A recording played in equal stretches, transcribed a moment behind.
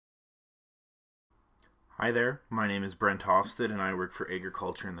Hi there, my name is Brent Hofstad and I work for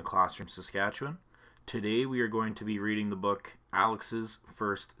Agriculture in the Classroom, Saskatchewan. Today we are going to be reading the book Alex's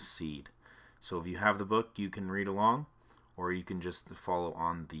First Seed. So if you have the book, you can read along or you can just follow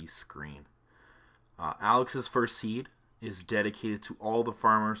on the screen. Alex's First Seed is dedicated to all the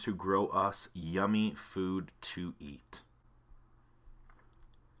farmers who grow us yummy food to eat.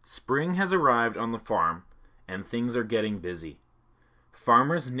 Spring has arrived on the farm and things are getting busy.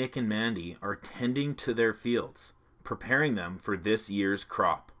 Farmers Nick and Mandy are tending to their fields, preparing them for this year's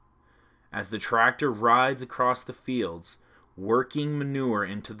crop. As the tractor rides across the fields, working manure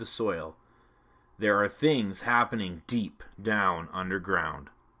into the soil, there are things happening deep down underground.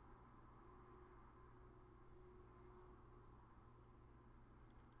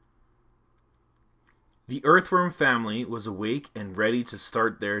 The earthworm family was awake and ready to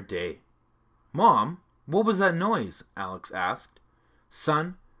start their day. "Mom, what was that noise?" Alex asked.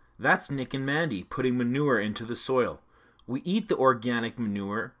 "Son, that's Nick and Mandy putting manure into the soil. We eat the organic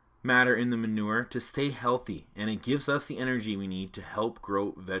matter in the manure to stay healthy, and it gives us the energy we need to help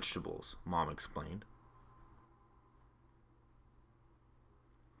grow vegetables," Mom explained.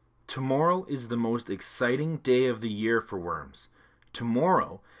 Tomorrow is the most exciting day of the year for worms.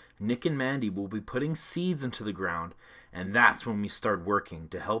 Tomorrow, Nick and Mandy will be putting seeds into the ground, and that's when we start working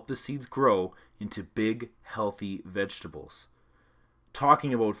to help the seeds grow into big, healthy vegetables.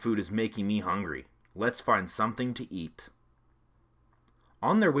 Talking about food is making me hungry. Let's find something to eat.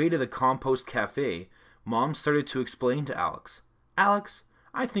 On their way to the compost cafe, Mom started to explain to Alex, "Alex,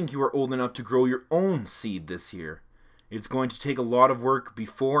 I think you are old enough to grow your own seed this year. It's going to take a lot of work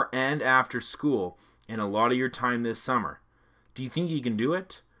before and after school and a lot of your time this summer. Do you think you can do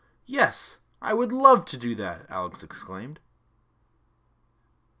it?" "Yes, I would love to do that," Alex exclaimed.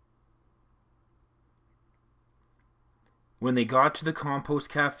 When they got to the compost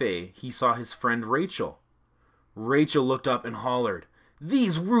cafe, he saw his friend Rachel. Rachel looked up and hollered,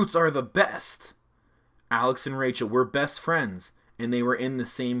 "These roots are the best!" Alex and Rachel were best friends, and they were in the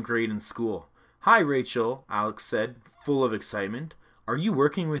same grade in school. "Hi, Rachel," Alex said, full of excitement. "Are you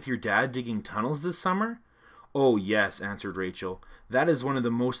working with your dad digging tunnels this summer?" "Oh, yes," answered Rachel. "That is one of the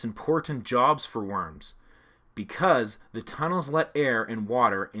most important jobs for worms, because the tunnels let air and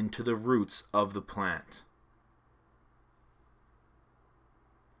water into the roots of the plant."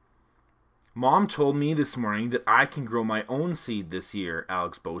 "Mom told me this morning that I can grow my own seed this year,"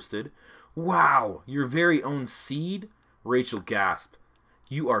 Alex boasted. "Wow, your very own seed?" Rachel gasped.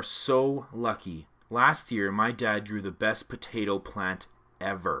 "You are so lucky. Last year, my dad grew the best potato plant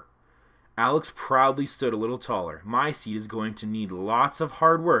ever." Alex proudly stood a little taller. "My seed is going to need lots of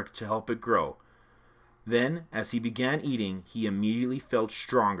hard work to help it grow." Then, as he began eating, he immediately felt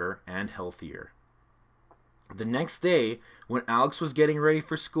stronger and healthier. The next day, when Alex was getting ready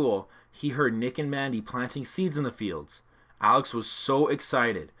for school, he heard Nick and Mandy planting seeds in the fields. Alex was so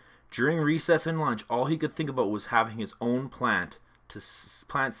excited. During recess and lunch, all he could think about was having his own plant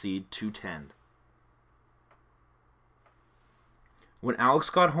seed to tend. When Alex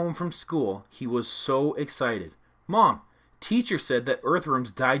got home from school, he was so excited. "Mom, teacher said that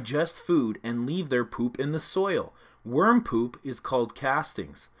earthworms digest food and leave their poop in the soil. Worm poop is called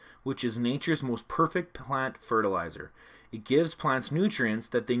castings, which is nature's most perfect plant fertilizer. It gives plants nutrients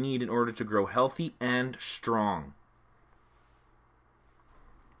that they need in order to grow healthy and strong."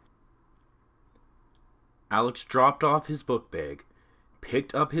 Alex dropped off his book bag,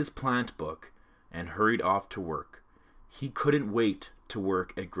 picked up his plant book, and hurried off to work. He couldn't wait to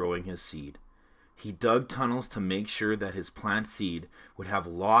work at growing his seed. He dug tunnels to make sure that his plant seed would have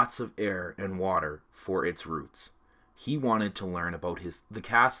lots of air and water for its roots. He wanted to learn about the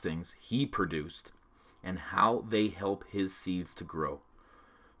castings he produced and how they help his seeds to grow.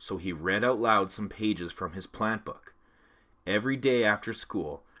 So he read out loud some pages from his plant book. Every day after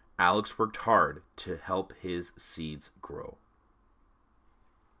school, Alex worked hard to help his seeds grow.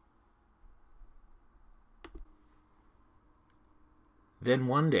 Then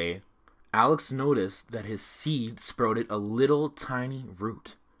one day, Alex noticed that his seed sprouted a little tiny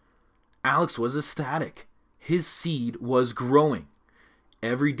root. Alex was ecstatic. His seed was growing.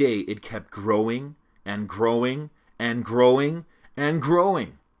 Every day it kept growing and growing and growing and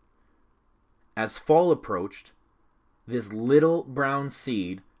growing. As fall approached, this little brown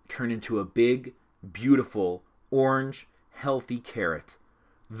seed turned into a big, beautiful, orange, healthy carrot.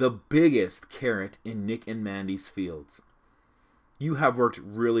 The biggest carrot in Nick and Mandy's fields. "You have worked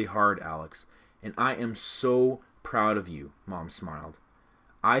really hard, Alex, and I am so proud of you," Mom smiled.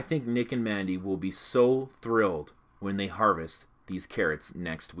 "I think Nick and Mandy will be so thrilled when they harvest these carrots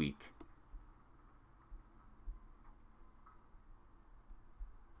next week."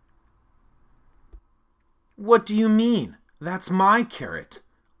 What do you mean? That's my carrot.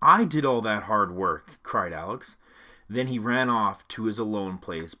 I did all that hard work, cried Alex. Then he ran off to his alone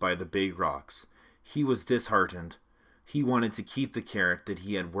place by the big rocks. He was disheartened. He wanted to keep the carrot that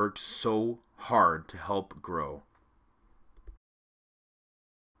he had worked so hard to help grow.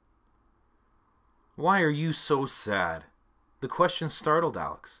 Why are you so sad? The question startled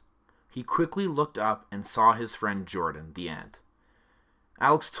Alex. He quickly looked up and saw his friend Jordan, the ant.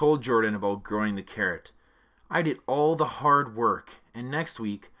 Alex told Jordan about growing the carrot. I did all the hard work, and next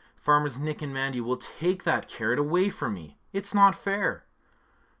week, farmers Nick and Mandy will take that carrot away from me. It's not fair.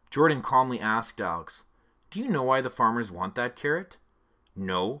 Jordan calmly asked Alex, Do you know why the farmers want that carrot?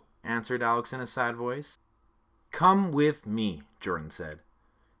 No, answered Alex in a sad voice. Come with me, Jordan said.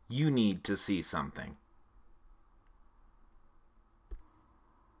 You need to see something.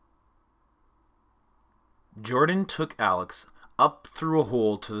 Jordan took Alex up through a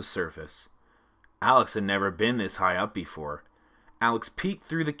hole to the surface. Alex had never been this high up before. Alex peeked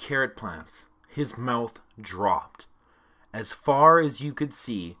through the carrot plants. His mouth dropped. As far as you could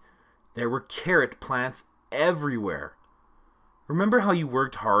see, there were carrot plants everywhere. Remember how you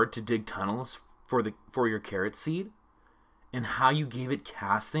worked hard to dig tunnels for your carrot seed? And how you gave it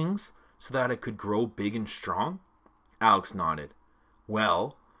castings so that it could grow big and strong? Alex nodded.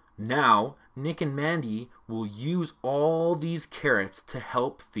 Well, now Nick and Mandy will use all these carrots to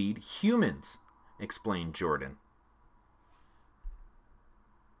help feed humans, explained Jordan.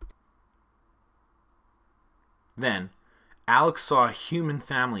 Then, Alex saw a human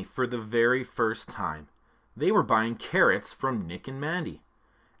family for the very first time. They were buying carrots from Nick and Mandy.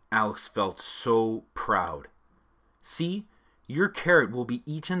 Alex felt so proud. See, your carrot will be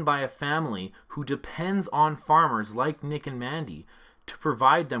eaten by a family who depends on farmers like Nick and Mandy to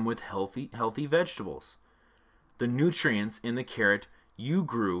provide them with healthy vegetables. The nutrients in the carrot you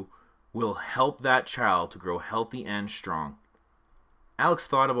grew will help that child to grow healthy and strong. Alex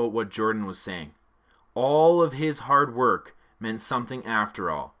thought about what Jordan was saying. All of his hard work meant something after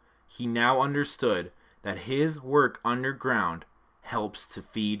all. He now understood that his work underground helps to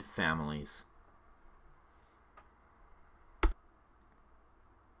feed families.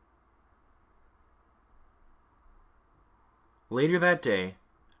 Later that day,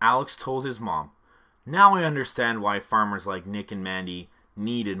 Alex told his mom, Now I understand why farmers like Nick and Mandy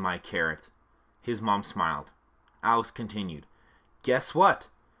needed my carrot. His mom smiled. Alex continued, Guess what?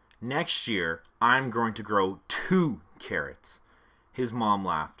 Next year, I'm going to grow 2 carrots. His mom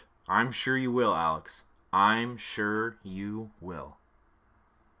laughed. I'm sure you will, Alex. I'm sure you will.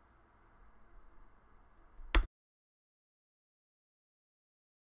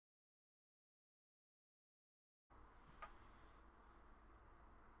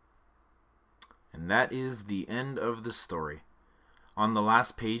 And that is the end of the story. On the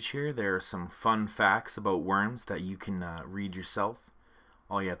last page here, there are some fun facts about worms that you can read yourself.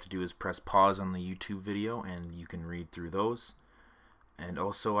 All you have to do is press pause on the YouTube video and you can read through those. And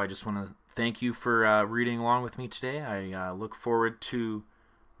also, I just want to thank you for reading along with me today. I look forward to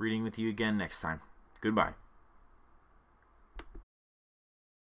reading with you again next time. Goodbye.